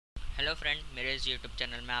Hello friend, मेरे इस YouTube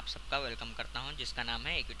channel में आप सबका वेलकम करता हूं, जिसका नाम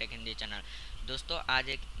है एक्यूटेक हिंदी चैनल। दोस्तों, आज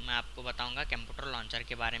मैं आपको बताऊंगा कंप्यूटर लॉन्चर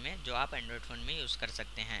के बारे में जो आप एंड्रॉयड फ़ोन में यूज़ कर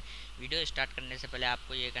सकते हैं। वीडियो स्टार्ट करने से पहले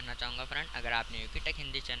आपको ये कहना चाहूँगा फ्रेंड, अगर आपने एक्यूटेक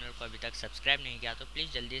हिंदी चैनल को अभी तक सब्सक्राइब नहीं किया तो प्लीज़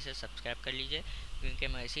जल्दी से सब्सक्राइब कर लीजिए, क्योंकि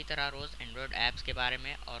मैं इसी तरह रोज़ एंड्रॉयड ऐप्स के बारे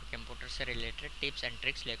में और कंप्यूटर से रिलेटेड टिप्स एंड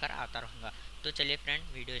ट्रिक्स लेकर आता रहूँगा। तो चलिए फ्रेंड,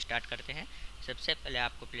 वीडियो स्टार्ट करते हैं। सबसे पहले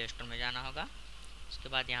आपको प्ले स्टोर में जाना होगा। उसके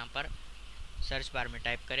बाद यहाँ पर सर्च बार में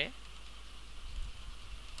टाइप करें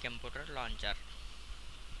कंप्यूटर लॉन्चर।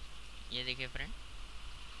 ये देखिए फ्रेंड,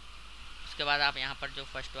 उसके बाद आप यहाँ पर जो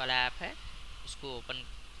फर्स्ट वाला ऐप है इसको ओपन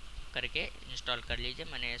करके इंस्टॉल कर लीजिए।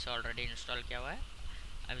 मैंने इसे ऑलरेडी इंस्टॉल किया हुआ है।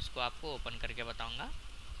 अब इसको आपको ओपन करके बताऊंगा।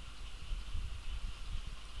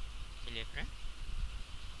 चलिए फ्रेंड,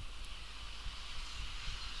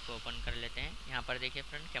 इसको ओपन कर लेते हैं। यहाँ पर देखिए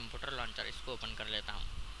फ्रेंड, कंप्यूटर लॉन्चर, इसको ओपन कर लेता हूँ।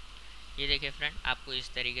 ये देखिए फ्रेंड, आपको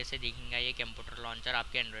इस तरीके से दिखेगा ये कंप्यूटर लॉन्चर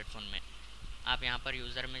आपके एंड्रॉयड फ़ोन में। आप यहाँ पर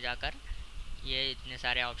यूज़र में जाकर ये इतने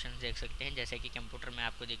सारे ऑप्शन देख सकते हैं, जैसे कि कंप्यूटर में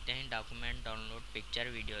आपको दिखते हैं डॉक्यूमेंट, डाउनलोड, पिक्चर,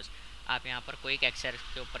 वीडियोस। आप यहाँ पर कोई एक एक्सेस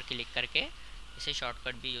के ऊपर क्लिक करके इसे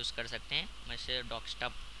शॉर्टकट भी यूज़ कर सकते हैं। मैं इसे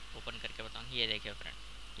डॉक्सटॉप ओपन करके बताऊँ। ये देखिए फ्रेंड,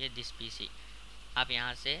 ये दिस पीसी। आप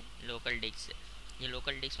यहाँ से लोकल डिस्क, ये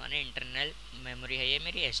लोकल डिस्क माने इंटरनल मेमोरी है। ये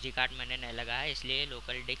मेरी एसडी कार्ड मैंने नहीं लगाया है, इसलिए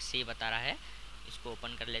लोकल डिस्क से बता रहा है। इसको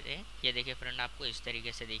ओपन कर लेते हैं। ये देखिए फ्रेंड, आपको इस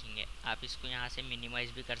तरीके से दिखेंगे। आप इसको यहाँ से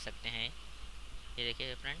मिनिमाइज़ भी कर सकते हैं। ये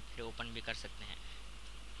देखिए फ्रेंड, फिर ओपन भी कर सकते हैं।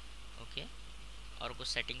 ओके, और कुछ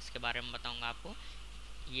सेटिंग्स के बारे में बताऊंगा आपको।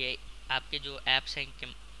 ये आपके जो ऐप्स हैं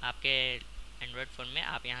कि आपके एंड्रॉयड फ़ोन में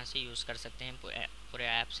आप यहाँ से यूज़ कर सकते हैं पूरे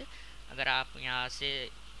ऐप्स। अगर आप यहाँ से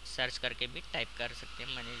सर्च करके भी टाइप कर सकते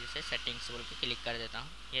हैं। मैंने जैसे सेटिंग्स बोल के क्लिक कर देता हूँ।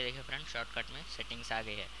 ये देखिए फ्रेंड, शॉर्टकट में सेटिंग्स आ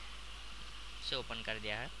गई है, इसे ओपन कर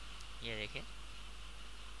दिया है। ये देखिए,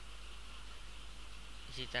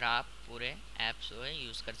 इसी तरह आप पूरे ऐप्स जो है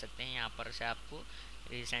यूज़ कर सकते हैं। यहाँ पर से आपको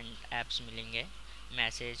रिसेंट ऐप्स मिलेंगे,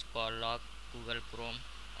 message, call log, Google Chrome,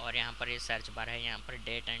 और यहाँ पर ये सर्च बार है। यहाँ पर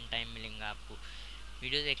डेट एंड टाइम मिलेंगे आपको।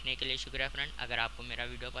 वीडियो देखने के लिए शुक्रिया फ्रेंड। अगर आपको मेरा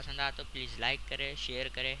वीडियो पसंद आया तो प्लीज़ लाइक करें, शेयर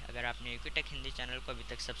करें। अगर आपने एक्यूटेक हिंदी चैनल को अभी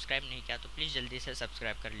तक सब्सक्राइब नहीं किया तो प्लीज़ जल्दी से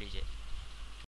सब्सक्राइब कर लीजिए।